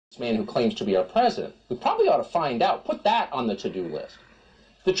man who claims to be our president. We probably ought to find out, put that on the to-do list.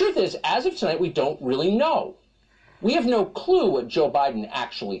 The truth is, as of tonight, we don't really know. We have no clue what Joe Biden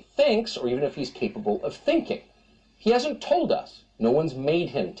actually thinks, or even if he's capable of thinking. He hasn't told us. No one's made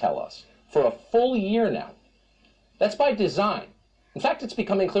him tell us for a full year now. That's by design. In fact, it's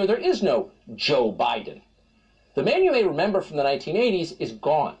becoming clear there is no Joe Biden. The man you may remember from the 1980s is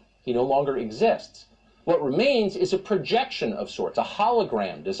gone. He no longer exists. What remains is a projection of sorts, a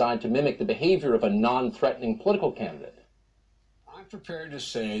hologram designed to mimic the behavior of a non-threatening political candidate. I'm prepared to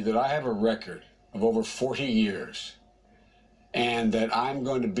say that I have a record of over 40 years and that I'm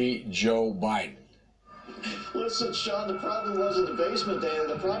going to beat Joe Biden. Listen, Sean, the problem wasn't the basement day.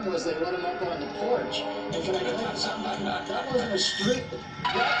 The problem was they let him up on the porch. And can I tell you something? That wasn't a street.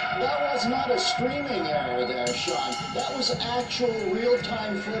 That was not a streaming error there, Sean. That was actual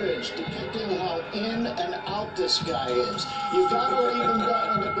real-time footage depicting how in and out this guy is. You've got to leave him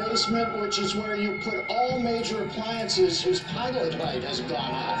down in the basement, which is where you put all major appliances whose pilot light has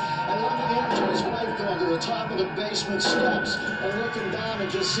gone out. I love the image of his wife going to the top of the basement steps and looking down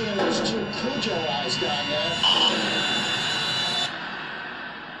and just seeing those two Cujo eyes down there.